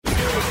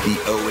The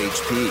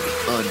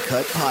OHP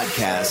Uncut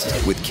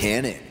Podcast with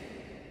Cannon.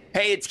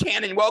 Hey, it's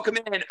Cannon. Welcome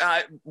in.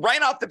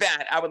 Right off the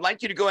bat, I would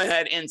like you to go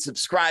ahead and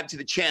subscribe to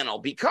the channel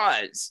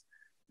because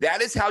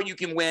that is how you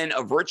can win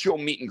a virtual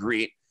meet and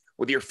greet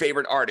with your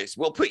favorite artist.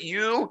 We'll put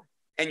you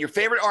and your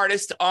favorite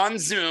artist on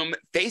Zoom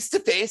face to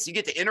face. You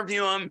get to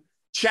interview them,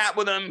 chat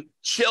with them,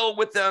 chill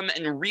with them,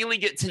 and really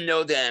get to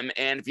know them.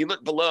 And if you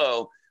look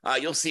below,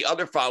 you'll see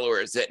other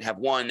followers that have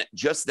won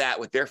just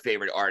that with their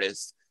favorite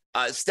artists.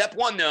 Step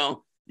one,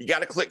 though, you got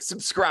to click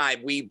subscribe.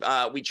 We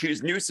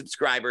choose new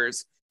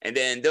subscribers, and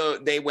then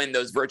they win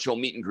those virtual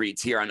meet and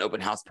greets here on Open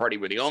House Party.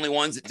 We're the only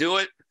ones that do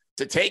it.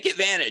 To take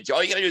advantage,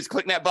 all you got to do is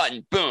click that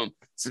button. Boom,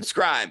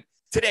 subscribe.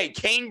 Today,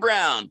 Kane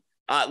Brown,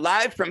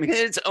 live from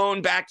his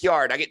own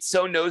backyard. I get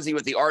so nosy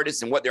with the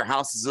artists and what their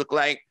houses look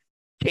like.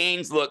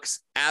 Kane's looks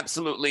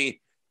absolutely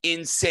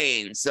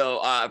insane.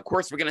 So, of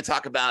course, we're going to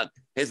talk about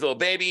his little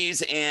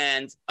babies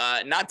and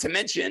not to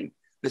mention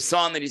the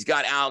song that he's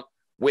got out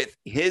with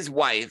his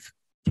wife,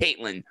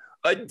 Caitlin,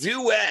 a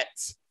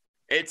duet.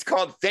 It's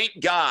called Thank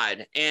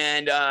God,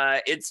 and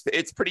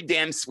it's pretty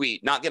damn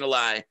sweet, not going to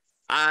lie.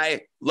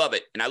 I love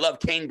it, and I love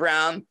Kane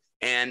Brown,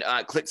 and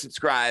click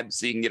subscribe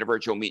so you can get a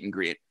virtual meet and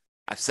greet.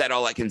 I've said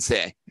all I can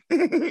say.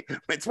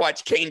 Let's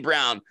watch Kane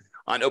Brown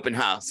on Open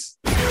House.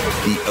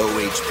 The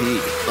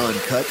OHP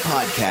Uncut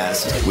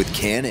Podcast with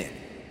Cannon.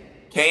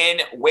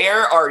 Kane,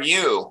 where are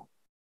you?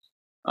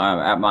 I'm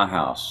at my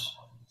house.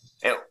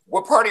 And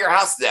what part of your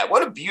house is that?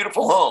 What a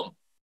beautiful home.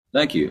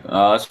 Thank you.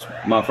 That's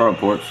my front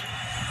porch.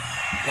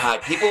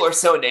 God, people are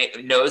so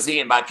nosy,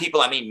 and by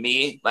people I mean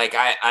me. Like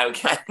I'm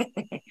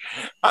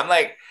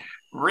like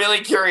really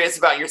curious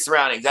about your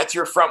surroundings. That's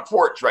your front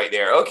porch right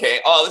there. Okay.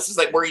 Oh, this is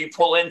like where you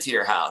pull into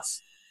your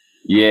house.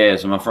 Yeah,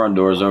 so my front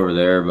door is over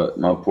there, but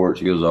my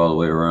porch goes all the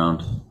way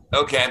around.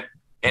 Okay.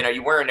 And are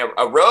you wearing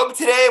a robe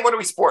today? What are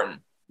we sporting?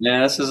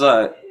 Yeah, this is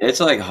it's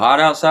like hot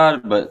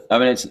outside, but I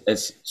mean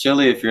it's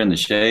chilly if you're in the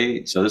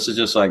shade. So this is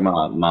just like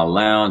my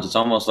lounge. It's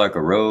almost like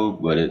a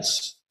robe, but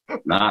it's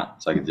not.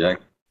 It's like a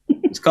jacket.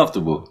 It's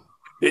comfortable.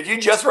 Did you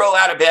just roll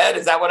out of bed?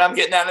 Is that what I'm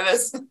getting out of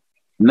this?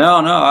 No.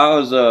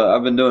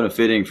 I've been doing a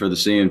fitting for the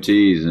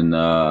CMTs, and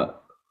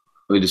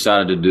we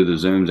decided to do the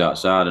Zooms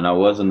outside, and I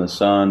was in the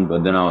sun,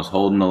 but then I was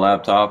holding the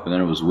laptop, and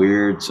then it was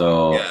weird.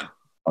 So yeah.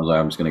 I was like,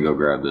 I'm just gonna go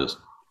grab this.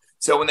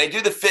 So when they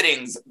do the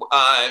fittings,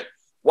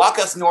 walk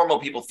us normal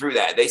people through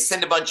that. They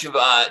send a bunch of,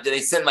 do they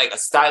send like a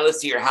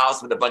stylist to your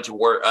house with a bunch of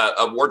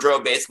a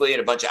wardrobe basically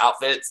and a bunch of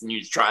outfits, and you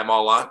just try them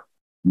all on?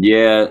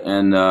 Yeah,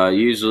 and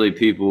usually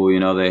people,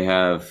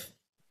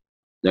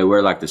 they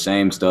wear like the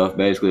same stuff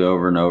basically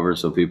over and over,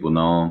 so people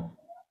know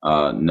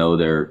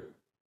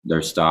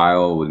their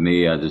style. With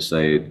me, I just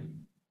say,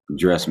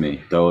 dress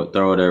me, throw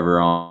whatever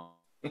on,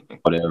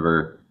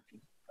 whatever.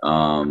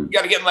 You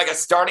got to give them like a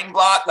starting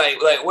block. Like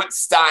what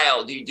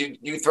style do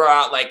you throw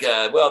out? Like,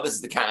 well, this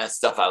is the kind of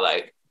stuff I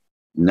like.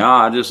 No,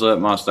 I just let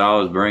my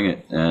stylist bring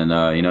it,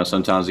 and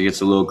sometimes it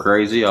gets a little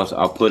crazy.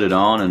 I'll put it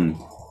on, and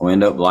we'll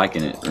end up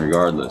liking it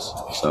regardless.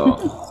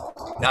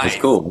 So nice.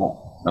 It's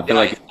cool. I feel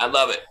like I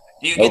love it.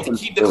 Do you get to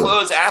keep the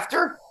clothes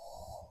after?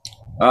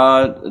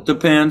 It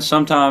depends.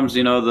 Sometimes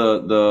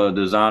the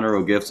designer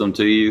will gift them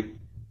to you.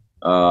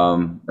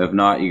 If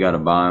not, you got to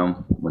buy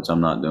them, which I'm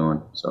not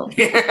doing. So.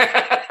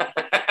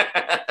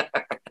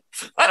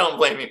 I don't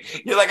blame you.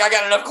 You're like, I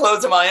got enough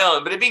clothes of my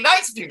own, but it'd be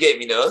nice if you gave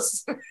me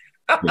those.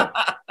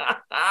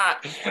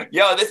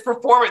 Yo, this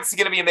performance is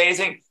going to be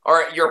amazing.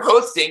 Or you're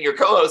co-hosting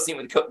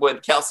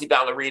with Kelsey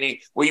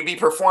Ballerini. Will you be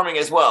performing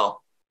as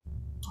well?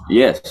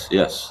 Yes,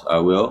 I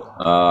will.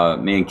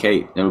 Me and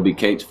Kate. It'll be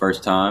Kate's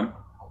first time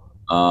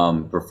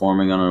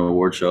performing on an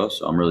award show,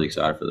 so I'm really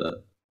excited for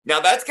that. Now,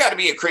 that's got to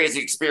be a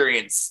crazy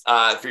experience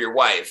for your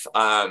wife.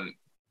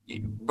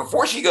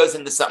 Before she goes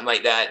into something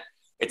like that,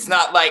 it's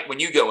not like when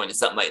you go into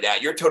something like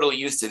that, you're totally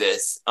used to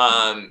this.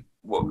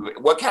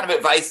 What kind of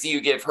advice do you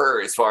give her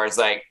as far as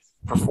like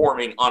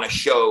performing on a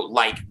show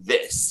like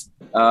this?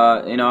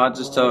 I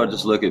just tell her,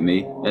 just look at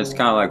me. It's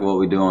kind of like what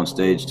we do on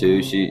stage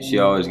too. She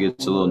always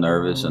gets a little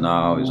nervous, and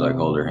I always like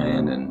hold her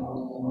hand.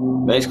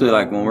 And basically,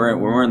 like when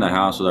we're in the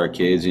house with our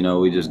kids,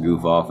 we just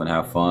goof off and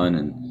have fun.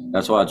 And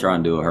that's why I try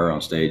and do with her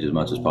on stage as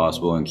much as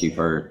possible and keep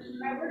her,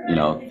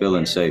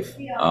 feeling safe.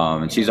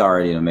 And she's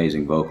already an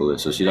amazing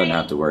vocalist, so she doesn't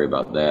have to worry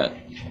about that.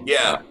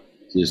 Yeah.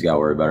 She just got to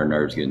worry about her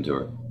nerves getting to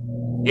her.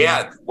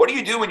 Yeah. What do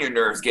you do when your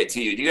nerves get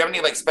to you? Do you have any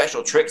like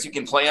special tricks you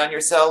can play on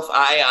yourself?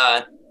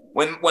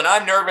 When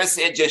I'm nervous,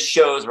 it just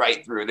shows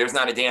right through. There's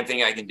not a damn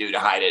thing I can do to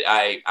hide it.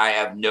 I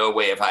have no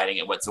way of hiding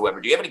it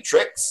whatsoever. Do you have any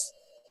tricks?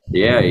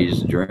 Yeah, you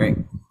just drink.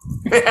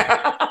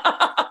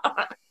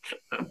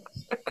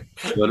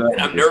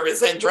 I'm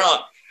nervous and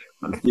drunk.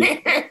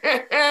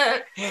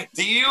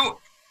 Do you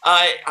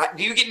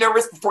get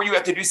nervous before you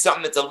have to do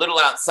something that's a little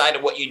outside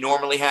of what you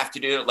normally have to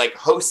do? Like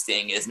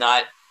hosting is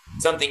not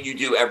something you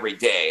do every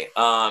day.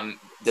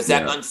 Does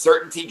that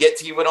uncertainty get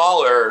to you at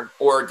all,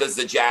 or does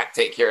the Jack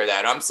take care of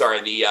that? I'm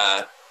sorry.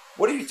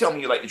 What did you tell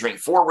me you like to drink?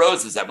 Four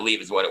Roses, I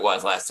believe, is what it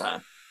was last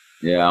time.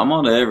 Yeah, I'm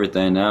on to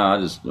everything now.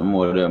 I'm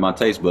whatever. My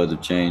taste buds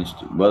have changed,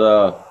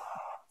 but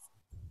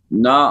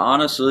No,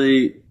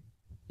 honestly,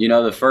 you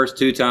know, the first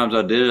two times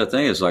I did it, I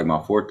think it's like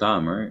my fourth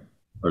time, right?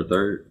 Or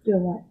third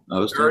Doing what?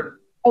 hosting. Third?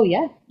 Oh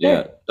yeah.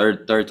 Yeah,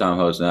 third time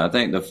hosting. I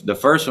think the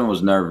first one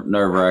was nerve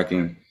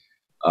wracking.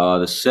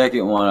 The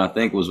second one I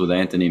think was with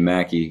Anthony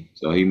Mackie,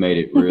 so he made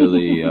it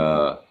really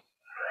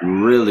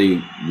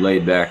really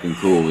laid back and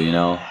cool, you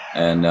know.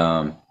 And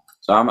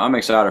so I'm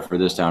excited for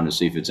this time to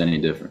see if it's any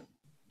different.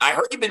 I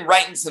heard you've been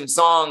writing some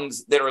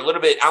songs that are a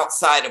little bit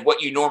outside of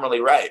what you normally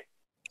write.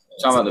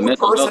 Talking about the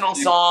mental personal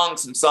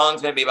songs, some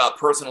songs maybe about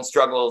personal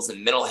struggles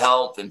and mental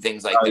health and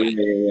things like that.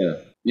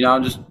 Yeah. You know,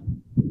 I'm just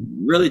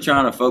really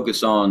trying to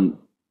focus on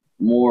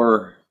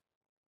more,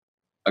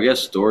 I guess,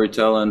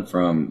 storytelling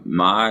from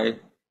my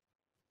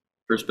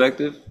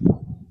perspective.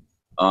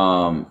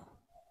 Because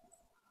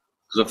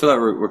I feel like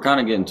we're kind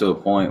of getting to a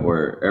point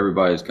where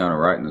everybody's kind of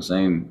writing the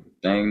same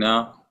thing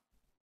now.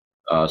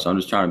 So I'm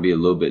just trying to be a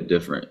little bit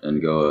different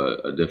and go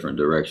a different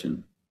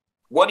direction.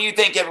 What do you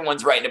think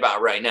everyone's writing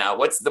about right now?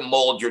 What's the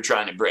mold you're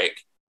trying to break?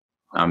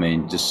 I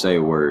mean, just say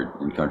a word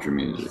in country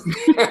music.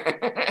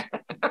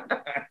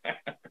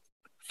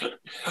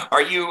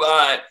 Are you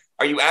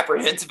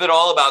apprehensive at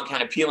all about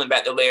kind of peeling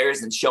back the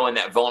layers and showing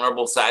that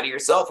vulnerable side of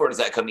yourself, or does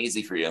that come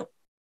easy for you?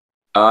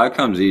 It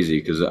comes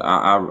easy because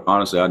I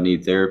honestly I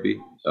need therapy.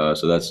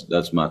 So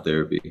that's my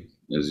therapy.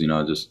 Is, you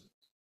know, just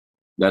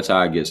that's how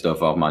I get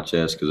stuff off my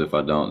chest. Because if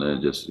I don't, then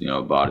it just, you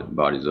know,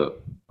 bottles up.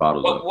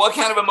 What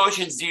kind of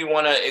emotions do you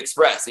want to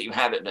express that you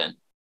haven't been?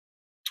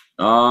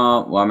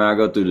 Well, I mean, I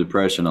go through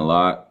depression a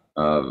lot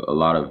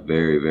of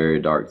very, very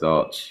dark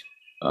thoughts.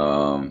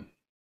 So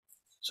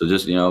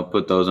just, you know,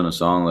 put those in a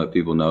song, let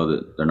people know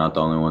that they're not the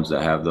only ones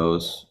that have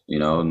those, you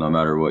know, no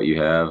matter what you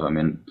have. I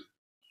mean,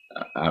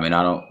 I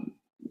don't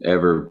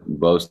ever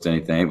boast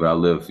anything, but I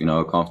live, you know,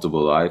 a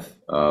comfortable life.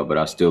 But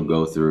I still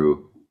go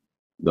through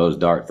those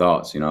dark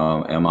thoughts, you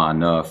know, am I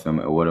enough?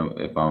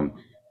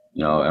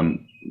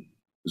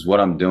 Is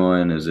what I'm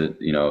doing, is it,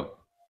 you know,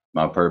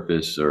 my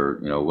purpose, or,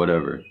 you know,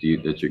 whatever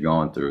that you're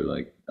going through?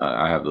 Like,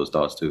 I have those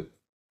thoughts too.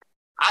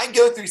 I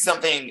go through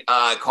something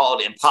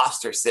called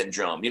imposter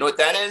syndrome. You know what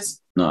that is?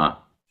 Nah.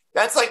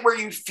 That's like where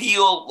you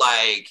feel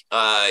like,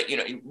 you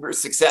know, we're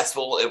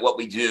successful at what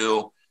we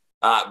do,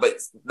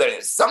 but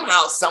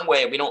somehow, some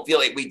way, we don't feel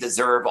like we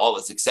deserve all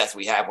the success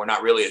we have. We're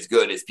not really as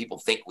good as people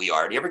think we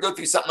are. Do you ever go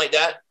through something like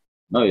that?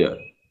 Oh yeah,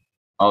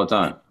 all the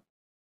time.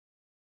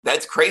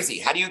 That's crazy.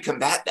 How do you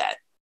combat that?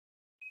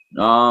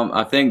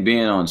 I think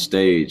being on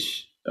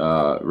stage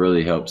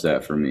really helps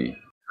that for me,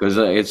 because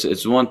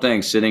it's one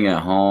thing sitting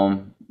at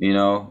home, you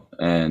know,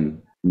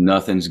 and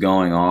nothing's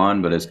going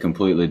on, but it's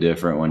completely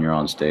different when you're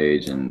on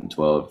stage and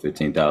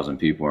 15,000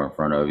 people are in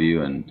front of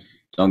you. And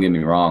don't get me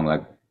wrong,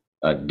 like,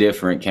 a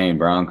different Kane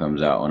Brown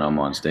comes out when I'm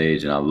on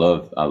stage, and I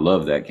love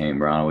that Kane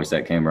Brown. I wish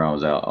that Kane Brown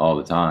was out all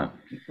the time,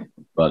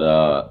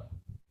 but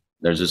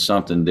there's just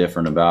something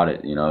different about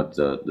it, you know,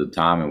 the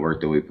time and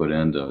work that we put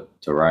into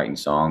writing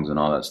songs and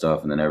all that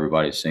stuff, and then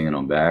everybody's singing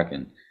them back,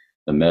 and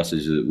the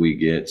message that we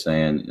get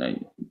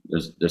saying,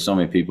 there's so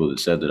many people that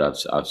said that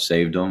I've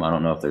saved them. I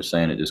don't know if they're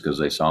saying it just because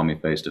they saw me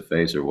face to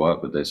face or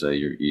what, but they say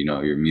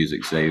your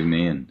music saved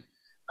me, and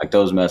like,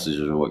 those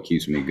messages are what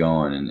keeps me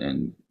going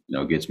and you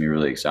know, gets me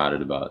really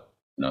excited about,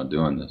 you know,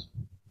 doing this.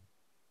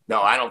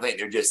 No, I don't think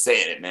they're just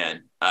saying it,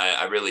 man.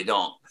 I really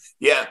don't.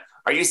 Yeah.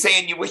 Are you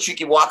saying you wish you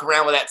could walk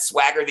around with that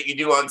swagger that you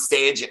do on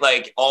stage,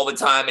 like, all the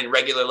time in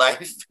regular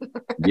life?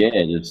 Yeah,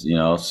 just, you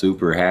know,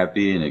 super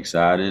happy and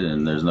excited,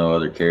 and there's no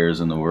other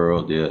cares in the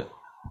world. Yeah.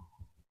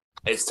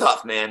 It's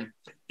tough, man.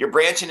 You're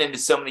branching into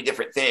so many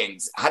different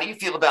things. How do you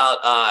feel about,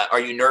 are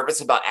you nervous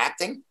about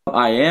acting?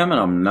 I am,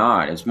 and I'm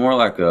not. It's more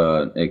like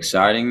a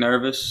exciting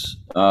nervous.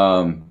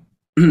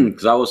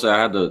 Because I will say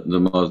I had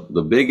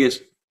the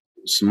biggest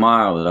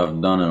smile that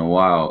I've done in a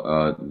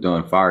while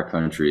doing Fire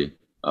Country.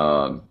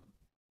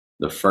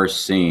 The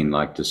first scene,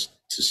 like, to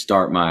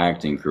start my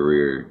acting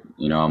career,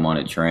 you know, I'm on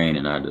a train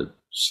and I had to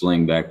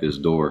sling back this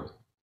door,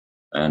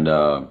 and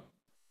I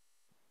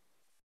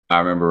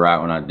remember right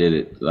when I did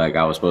it, like,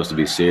 I was supposed to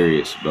be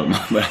serious, but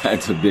I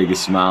had the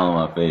biggest smile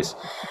on my face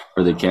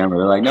for the camera.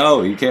 They're like,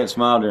 "No, you can't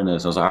smile during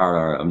this." I was like, all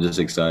right, I'm just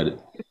excited.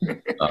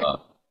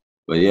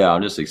 But yeah,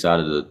 I'm just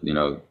excited to, you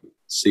know,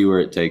 see where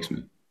it takes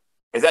me.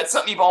 Is that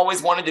something you've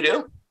always wanted to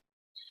do?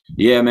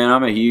 Yeah, man,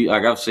 I'm a huge,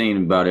 like, I've seen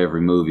about every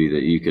movie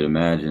that you could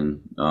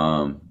imagine,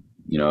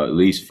 you know, at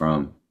least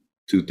from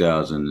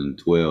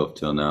 2012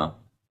 till now,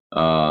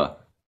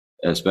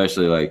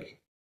 especially, like,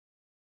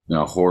 you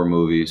know, horror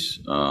movies,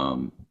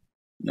 and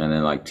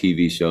then, like,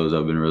 TV shows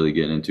I've been really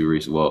getting into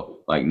recently, well,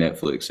 like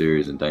Netflix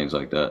series and things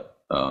like that.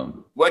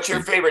 What's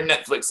your favorite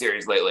Netflix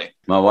series lately?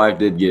 My wife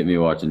did get me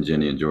watching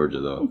Jenny and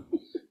Georgia, though.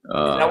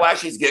 Is that why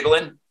she's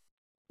giggling?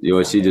 You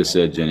know, she just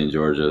said Jenny and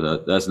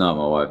Georgia. That's not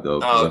my wife,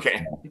 though. Oh,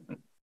 okay.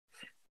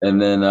 And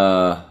then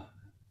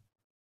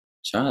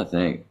trying to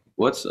think,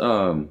 what's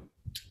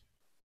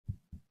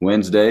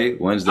Wednesday?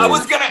 I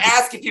was gonna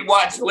ask if you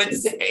watched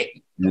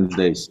Wednesday.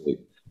 Wednesday's sick.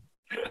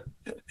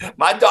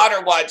 My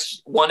daughter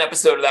watched one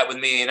episode of that with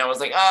me, and I was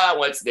like,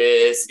 what's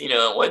this? You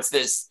know, what's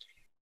this?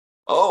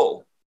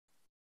 Oh,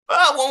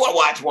 We'll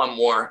watch one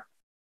more.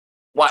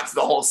 Watch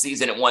the whole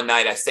season at one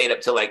night. I stayed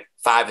up till like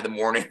 5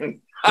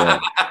 a.m. Yeah.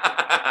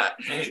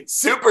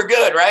 Super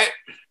good, right?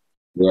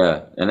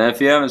 Yeah. And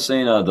if you haven't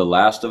seen The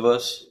Last of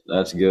Us,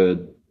 that's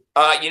good.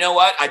 You know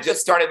what? I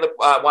just started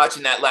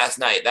watching that last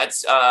night.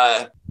 That's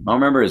I don't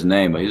remember his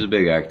name, but he's a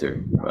big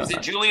actor. Is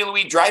it Julia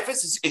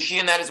Louis-Dreyfus? Is she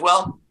in that as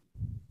well?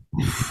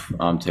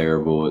 I'm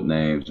terrible with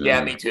names.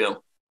 Yeah, man.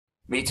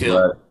 Me too.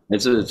 But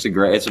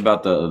it's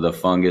about the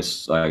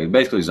fungus, like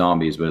basically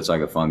zombies, but it's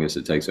like a fungus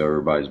that takes over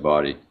everybody's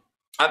body.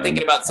 I'm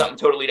thinking about something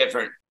totally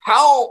different.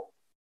 How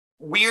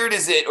weird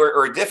is it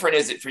or different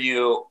is it for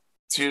you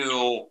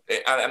to,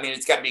 I mean,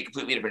 it's got to be a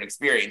completely different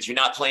experience. You're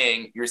not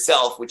playing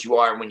yourself, which you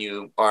are when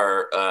you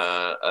are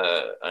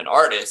an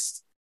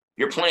artist.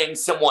 You're playing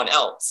someone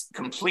else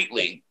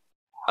completely.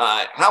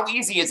 How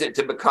easy is it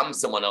to become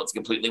someone else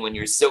completely when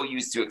you're so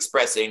used to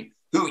expressing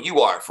who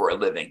you are for a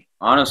living?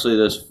 Honestly,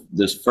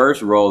 this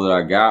first role that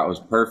I got was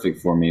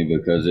perfect for me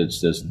because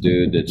it's this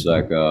dude that's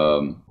like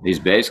he's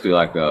basically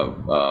like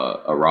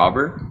a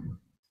robber,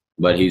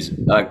 but he's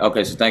like,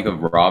 okay, so think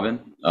of Robin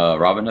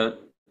Hood.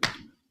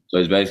 So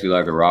he's basically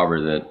like a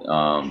robber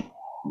that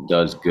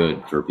does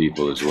good for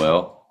people as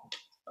well.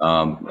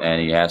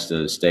 And he has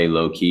to stay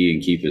low key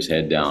and keep his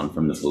head down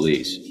from the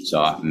police. So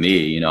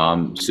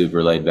I'm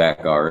super laid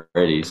back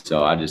already.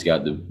 So I just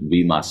got to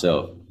be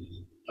myself.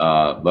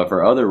 But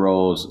for other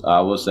roles, I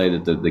will say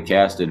that the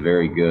cast did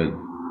very good.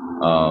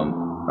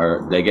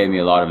 Or they gave me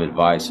a lot of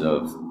advice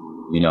of,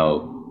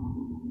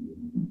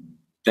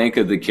 think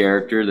of the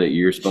character that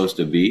you're supposed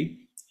to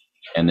be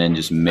and then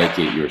just make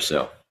it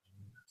yourself.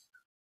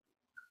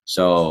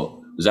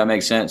 So does that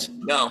make sense?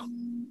 No.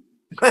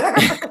 What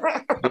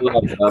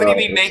do you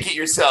mean make it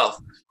yourself?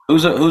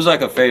 Who's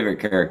like a favorite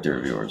character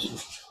of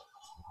yours?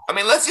 I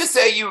mean, let's just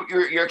say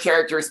your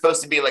character is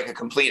supposed to be like a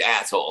complete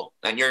asshole,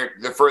 and you're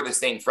the furthest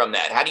thing from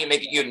that. How do you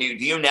make it you?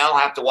 Do you now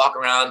have to walk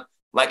around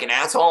like an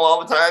asshole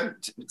all the time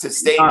to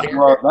stay in character?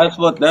 Well,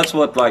 that's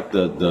what like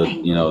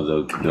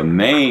the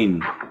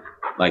main,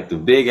 like the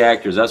big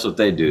actors, that's what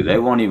they do. They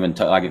won't even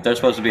like if they're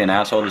supposed to be an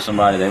asshole to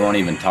somebody, they won't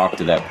even talk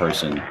to that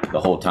person the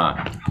whole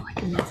time.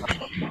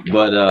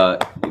 But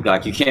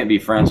like you can't be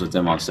friends with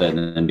them on set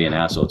and then be an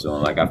asshole to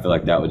them. Like I feel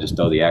like that would just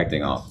throw the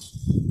acting off.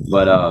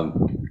 But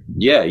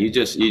yeah, you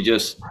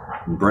just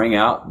bring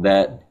out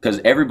that, because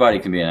everybody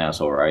can be an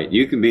asshole, right?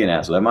 You can be an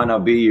asshole. That might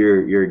not be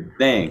your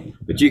thing,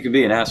 but you can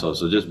be an asshole.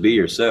 So just be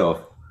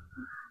yourself.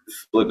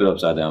 Flip it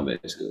upside down,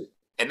 basically.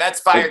 And that's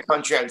Fire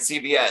Country on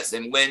CBS.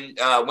 And when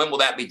will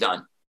that be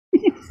done?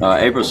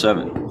 April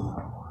 7th.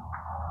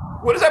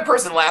 What is that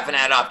person laughing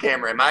at off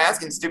camera? Am I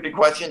asking stupid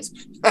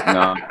questions?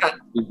 No,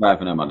 she's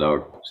laughing at my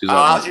dog.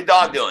 How's your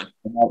dog doing?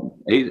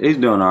 He's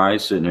doing all right.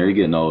 He's sitting there. He's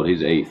getting old.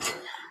 He's 8.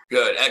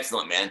 Good.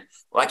 Excellent, man.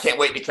 Well, I can't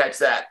wait to catch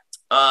that.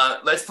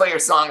 Let's play your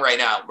song right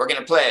now. We're going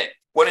to play it.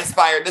 What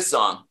inspired this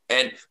song?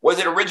 And was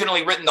it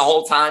originally written the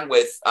whole time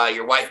with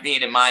your wife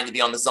being in mind to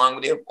be on the song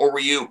with you? Or were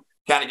you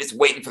kind of just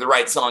waiting for the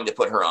right song to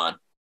put her on?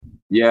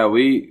 Yeah,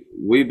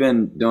 we've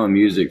been doing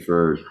music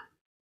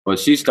well,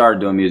 she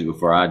started doing music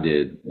before I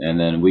did. And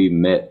then we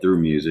met through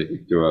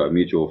music, through a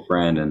mutual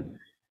friend. And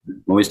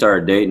when we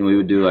started dating, we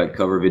would do like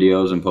cover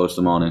videos and post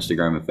them on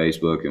Instagram and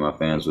Facebook. And my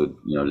fans would,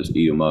 just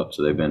eat them up.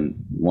 So they've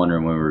been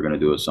wondering when we were going to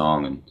do a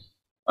song. And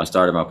I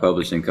started my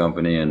publishing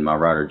company, and my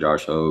writer,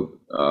 Josh Hogue,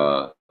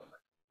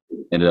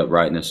 ended up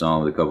writing a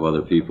song with a couple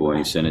other people, and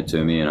he sent it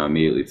to me, and I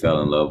immediately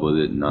fell in love with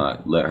it, and I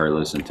let her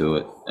listen to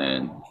it,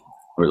 and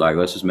we're like,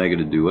 let's just make it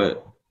a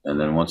duet. And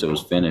then once it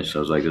was finished, I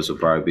was like, this will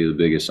probably be the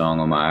biggest song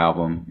on my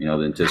album. The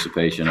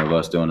anticipation of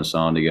us doing a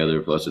song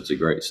together, plus it's a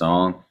great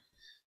song.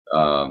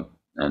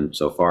 And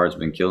so far it's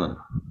been killing.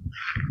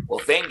 Well,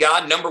 thank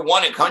God,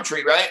 #1 in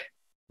country, right?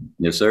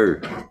 Yes,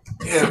 sir.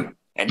 Yeah.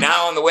 And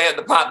now on the way up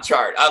the pop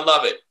chart. I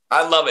love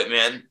it,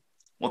 man.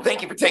 Well,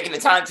 thank you for taking the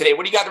time today.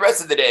 What do you got the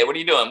rest of the day? What are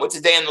you doing? What's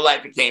a day in the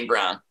life of Kane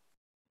Brown?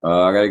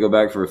 I got to go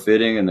back for a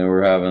fitting, and then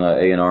we're having an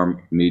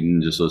A&R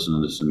meeting, just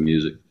listening to some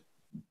music.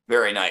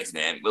 Very nice,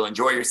 man. Well,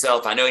 enjoy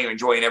yourself. I know you're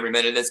enjoying every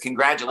minute of this.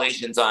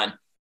 Congratulations on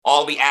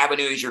all the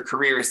avenues your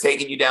career is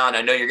taking you down.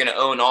 I know you're going to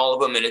own all of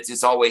them, and it's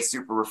just always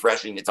super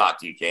refreshing to talk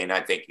to you, Kane.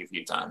 I thank you for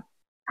your time.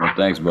 Well,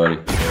 thanks, buddy.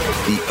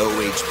 The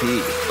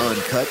OHP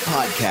Uncut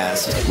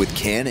Podcast with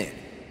Cannon.